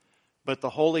 but the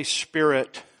Holy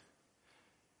Spirit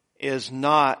is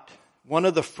not, one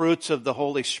of the fruits of the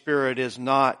Holy Spirit is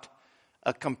not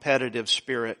a competitive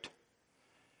spirit.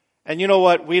 And you know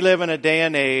what? We live in a day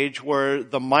and age where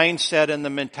the mindset and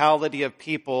the mentality of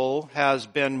people has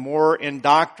been more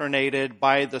indoctrinated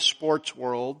by the sports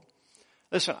world.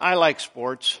 Listen, I like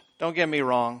sports. Don't get me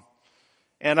wrong.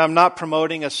 And I'm not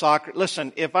promoting a soccer.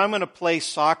 Listen, if I'm going to play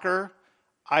soccer,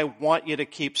 I want you to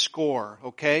keep score,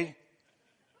 okay?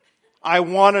 I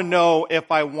want to know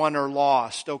if I won or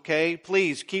lost, okay?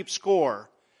 Please keep score.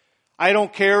 I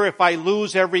don't care if I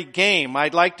lose every game.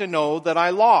 I'd like to know that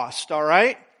I lost, all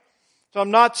right? So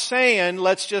I'm not saying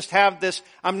let's just have this,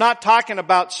 I'm not talking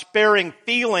about sparing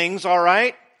feelings, all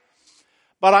right?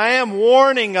 But I am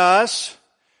warning us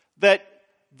that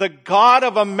the God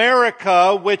of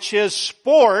America, which is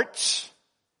sports,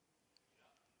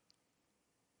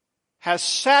 has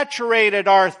saturated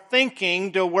our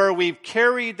thinking to where we've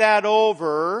carried that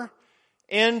over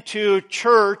into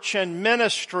church and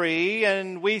ministry,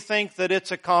 and we think that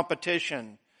it's a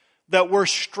competition that we're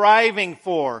striving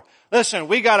for. Listen,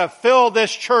 we got to fill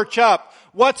this church up.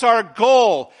 What's our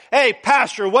goal? Hey,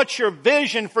 pastor, what's your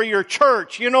vision for your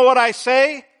church? You know what I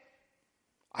say?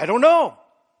 I don't know.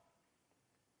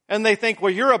 And they think,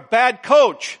 well, you're a bad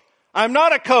coach. I'm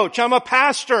not a coach. I'm a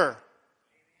pastor.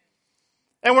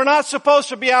 And we're not supposed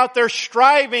to be out there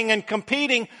striving and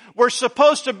competing. We're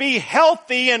supposed to be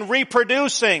healthy and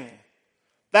reproducing.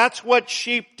 That's what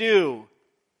sheep do.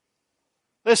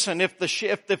 Listen, if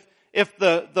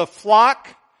the flock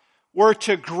were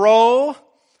to grow,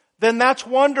 then that's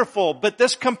wonderful. But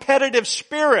this competitive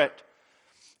spirit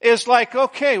is like,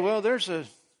 okay, well, there's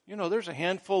a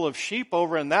handful of sheep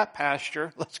over in that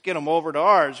pasture. Let's get them over to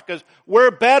ours because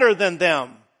we're better than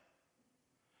them.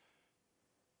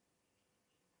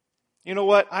 You know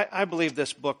what? I believe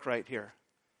this book right here.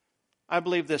 I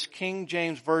believe this King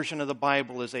James Version of the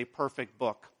Bible is a perfect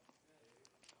book.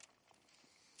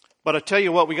 But I tell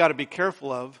you what we got to be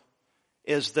careful of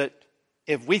is that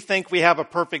if we think we have a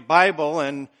perfect Bible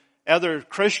and other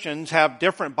Christians have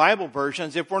different Bible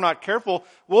versions, if we're not careful,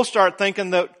 we'll start thinking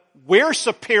that we're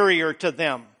superior to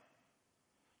them.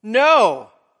 No.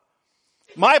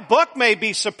 My book may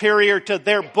be superior to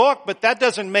their book, but that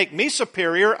doesn't make me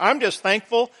superior. I'm just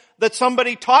thankful that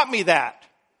somebody taught me that.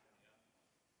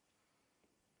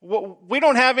 We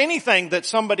don't have anything that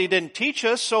somebody didn't teach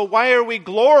us, so why are we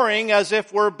glorying as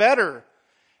if we're better?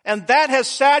 And that has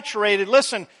saturated.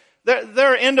 Listen,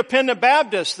 there are independent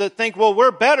Baptists that think, well,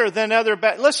 we're better than other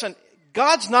Baptists. Listen,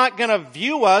 God's not going to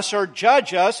view us or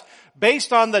judge us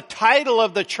based on the title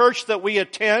of the church that we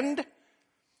attend.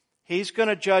 He's going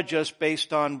to judge us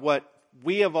based on what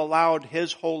we have allowed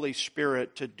His Holy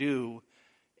Spirit to do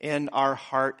in our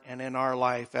heart and in our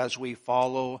life as we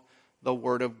follow the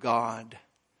Word of God.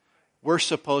 We're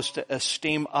supposed to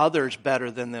esteem others better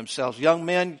than themselves. Young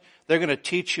men, they're going to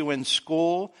teach you in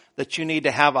school that you need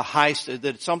to have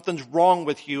that something's wrong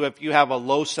with you if you have a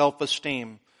low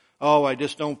self-esteem. Oh, I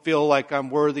just don't feel like I'm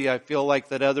worthy. I feel like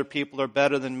that other people are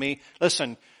better than me.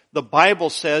 Listen, the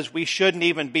Bible says we shouldn't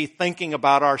even be thinking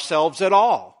about ourselves at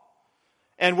all.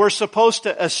 And we're supposed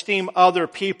to esteem other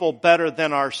people better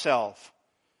than ourselves.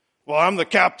 Well, I'm the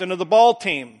captain of the ball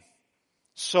team.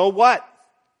 So what?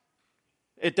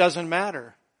 It doesn't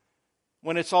matter.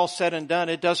 When it's all said and done,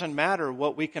 it doesn't matter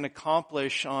what we can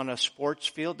accomplish on a sports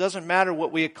field. It doesn't matter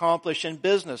what we accomplish in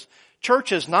business.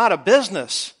 Church is not a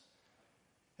business.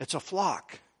 It's a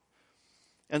flock.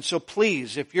 And so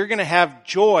please, if you're going to have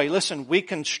joy, listen, we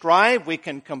can strive, we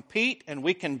can compete, and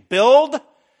we can build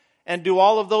and do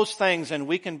all of those things, and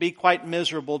we can be quite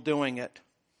miserable doing it.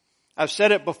 I've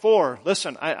said it before.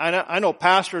 Listen, I know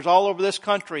pastors all over this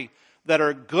country that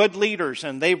are good leaders,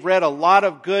 and they've read a lot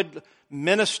of good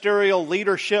ministerial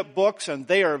leadership books, and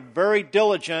they are very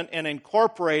diligent in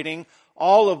incorporating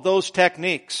all of those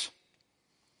techniques.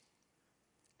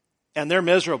 And they're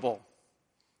miserable.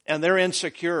 And they're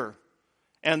insecure.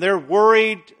 And they're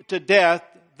worried to death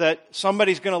that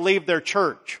somebody's going to leave their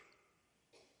church.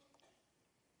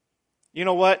 You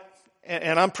know what?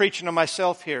 And I'm preaching to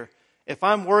myself here. If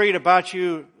I'm worried about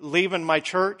you leaving my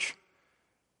church,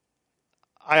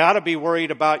 I ought to be worried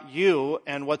about you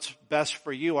and what's best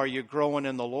for you. Are you growing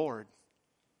in the Lord?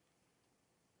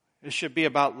 It should be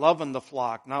about loving the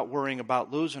flock, not worrying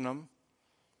about losing them.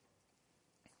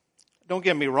 Don't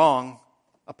get me wrong.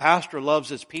 A pastor loves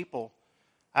his people.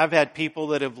 I've had people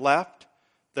that have left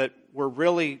that were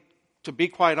really, to be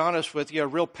quite honest with you, a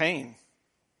real pain.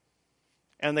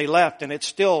 And they left, and it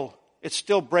still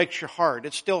breaks your heart.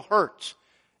 It still hurts.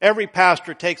 Every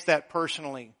pastor takes that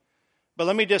personally. But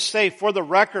let me just say, for the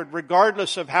record,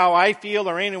 regardless of how I feel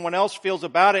or anyone else feels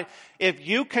about it, if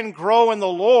you can grow in the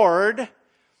Lord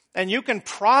and you can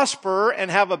prosper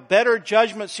and have a better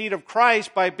judgment seat of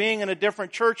Christ by being in a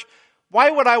different church, why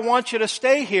would I want you to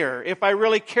stay here if I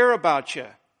really care about you?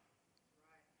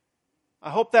 I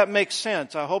hope that makes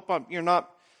sense. I hope you're not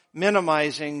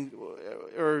minimizing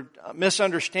or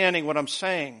misunderstanding what I'm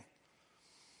saying.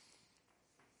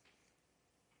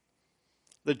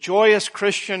 The joyous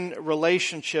Christian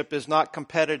relationship is not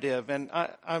competitive, and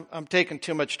I'm taking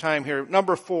too much time here.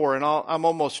 Number 4, and I'm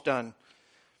almost done.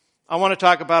 I want to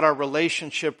talk about our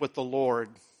relationship with the Lord.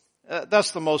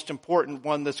 That's the most important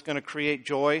one that's going to create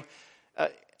joy.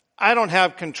 I don't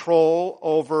have control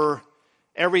over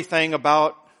everything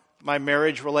about my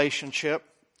marriage relationship.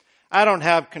 I don't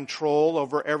have control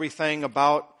over everything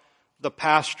about the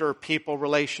pastor-people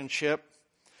relationship.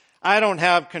 I don't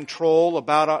have control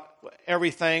about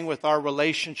everything with our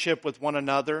relationship with one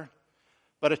another.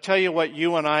 But I tell you what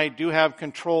you and I do have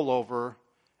control over,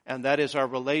 and that is our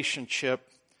relationship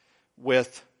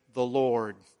with the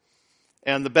Lord.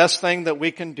 And the best thing that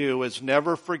we can do is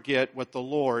never forget what the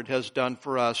Lord has done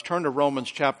for us. Turn to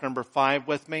Romans chapter number 5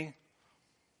 with me.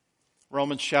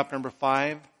 Romans chapter number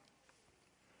 5.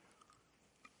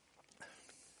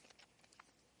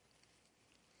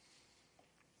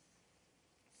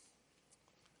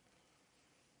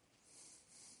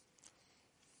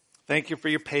 Thank you for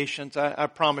your patience. I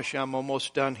promise you I'm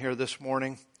almost done here this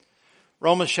morning.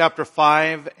 Romans chapter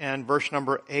 5 and verse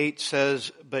number 8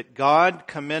 says, "But God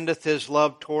commendeth his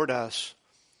love toward us,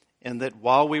 in that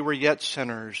while we were yet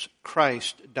sinners,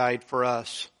 Christ died for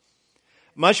us.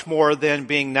 Much more than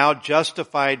being now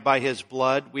justified by his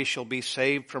blood, we shall be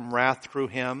saved from wrath through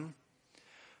him.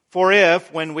 For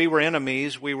if, when we were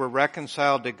enemies, we were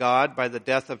reconciled to God by the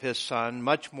death of his Son,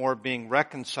 much more being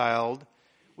reconciled,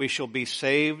 we shall be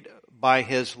saved by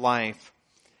his life.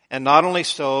 And not only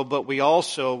so, but we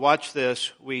also," watch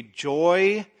this, "we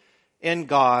joy in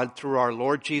God through our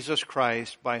Lord Jesus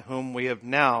Christ, by whom we have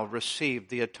now received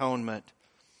the atonement."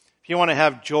 If you want to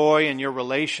have joy in your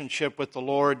relationship with the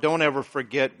Lord, don't ever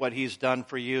forget what he's done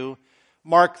for you.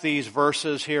 Mark these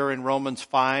verses here in Romans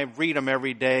 5. Read them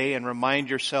every day and remind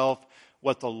yourself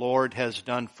what the Lord has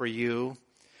done for you.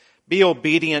 Be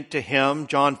obedient to him.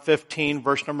 John 15,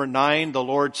 verse number 9, the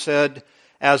Lord said,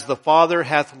 "As the Father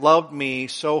hath loved me,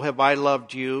 so have I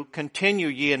loved you. Continue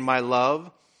ye in my love.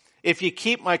 If ye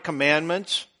keep my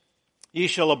commandments, ye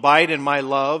shall abide in my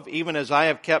love, even as I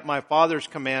have kept my Father's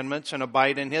commandments and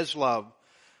abide in his love.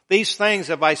 These things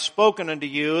have I spoken unto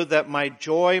you, that my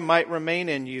joy might remain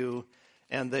in you,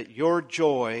 and that your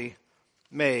joy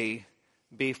may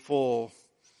be full."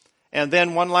 And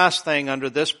then one last thing under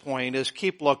this point is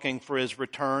keep looking for his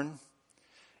return.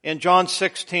 In John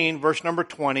 16, verse number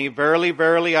 20, "Verily,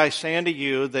 verily, I say unto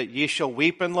you, that ye shall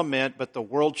weep and lament, but the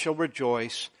world shall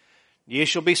rejoice. Ye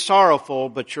shall be sorrowful,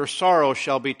 but your sorrow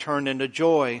shall be turned into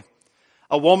joy.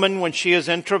 A woman, when she is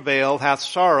in travail, hath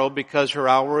sorrow, because her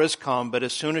hour is come. But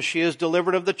as soon as she is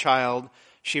delivered of the child,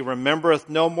 she remembereth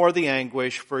no more the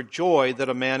anguish for joy that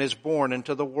a man is born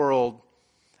into the world.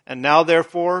 And now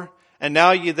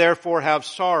ye therefore have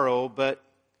sorrow, but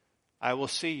I will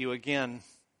see you again."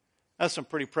 That's some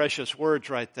pretty precious words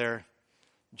right there.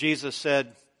 Jesus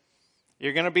said,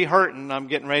 you're going to be hurting. I'm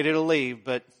getting ready to leave,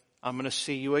 but I'm going to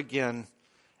see you again.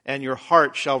 And your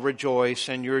heart shall rejoice,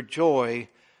 and your joy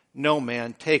no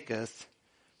man taketh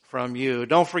from you.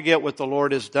 Don't forget what the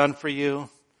Lord has done for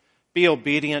you. Be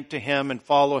obedient to him and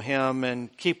follow him,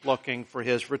 and keep looking for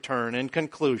his return. In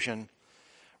conclusion,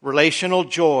 relational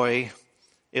joy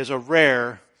is a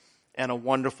rare and a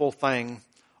wonderful thing.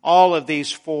 All of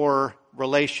these four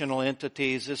relational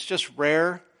entities, it's just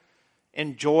rare.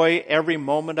 Enjoy every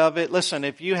moment of it. Listen,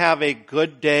 if you have a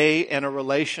good day in a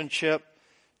relationship,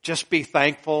 just be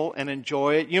thankful and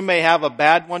enjoy it. You may have a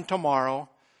bad one tomorrow.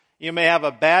 You may have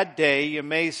a bad day. You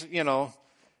may,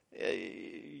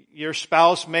 your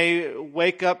spouse may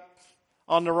wake up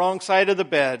on the wrong side of the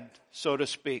bed, so to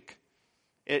speak.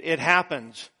 It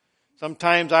happens.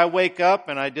 Sometimes I wake up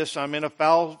and I'm in a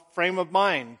foul frame of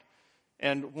mind.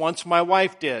 And once my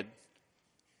wife did.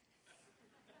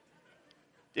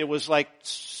 It was like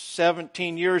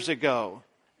 17 years ago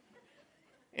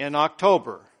in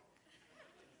October.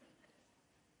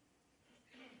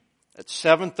 At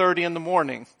 7:30 in the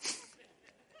morning.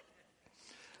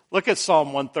 Look at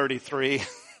Psalm 133.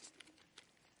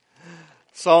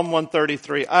 Psalm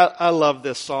 133. I love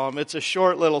this psalm. It's a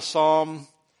short little psalm,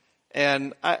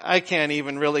 and I can't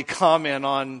even really comment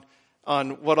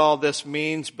on what all this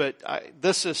means, but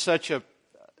this is such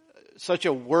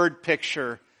a word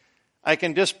picture. I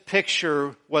can just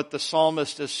picture what the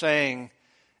psalmist is saying,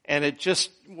 and it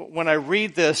just, when I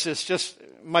read this, it's just,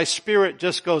 my spirit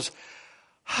just goes,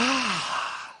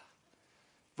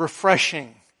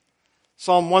 refreshing.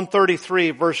 Psalm 133,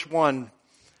 verse 1,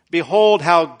 "Behold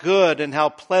how good and how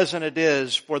pleasant it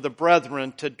is for the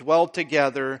brethren to dwell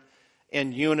together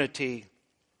in unity.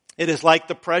 It is like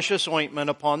the precious ointment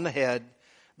upon the head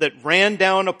that ran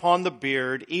down upon the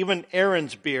beard, even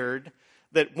Aaron's beard,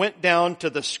 that went down to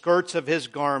the skirts of his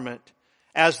garment,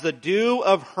 as the dew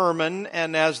of Hermon,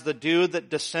 and as the dew that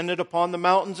descended upon the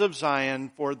mountains of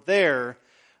Zion. For there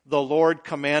the Lord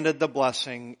commanded the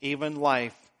blessing, even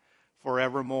life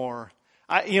forevermore."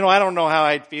 I don't know how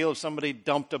I'd feel if somebody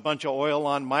dumped a bunch of oil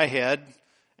on my head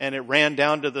and it ran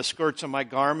down to the skirts of my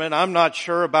garment. I'm not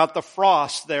sure about the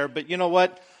frost there, but you know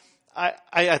what?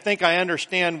 I think I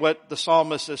understand what the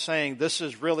psalmist is saying. This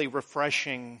is really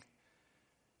refreshing.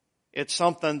 It's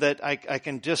something that I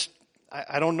can just,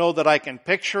 I don't know that I can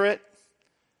picture it,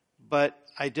 but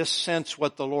I just sense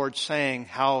what the Lord's saying,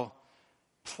 how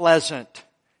pleasant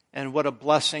and what a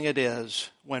blessing it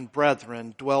is when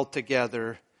brethren dwell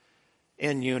together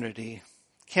in unity.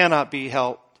 Cannot be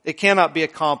helped. It cannot be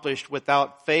accomplished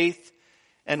without faith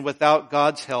and without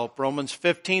God's help. Romans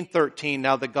 15:13,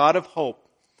 now the God of hope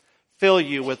fill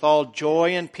you with all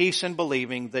joy and peace in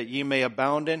believing, that ye may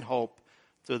abound in hope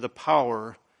through the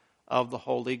power of the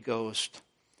Holy Ghost.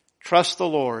 Trust the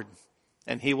Lord,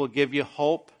 and He will give you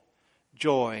hope,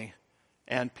 joy,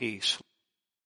 and peace.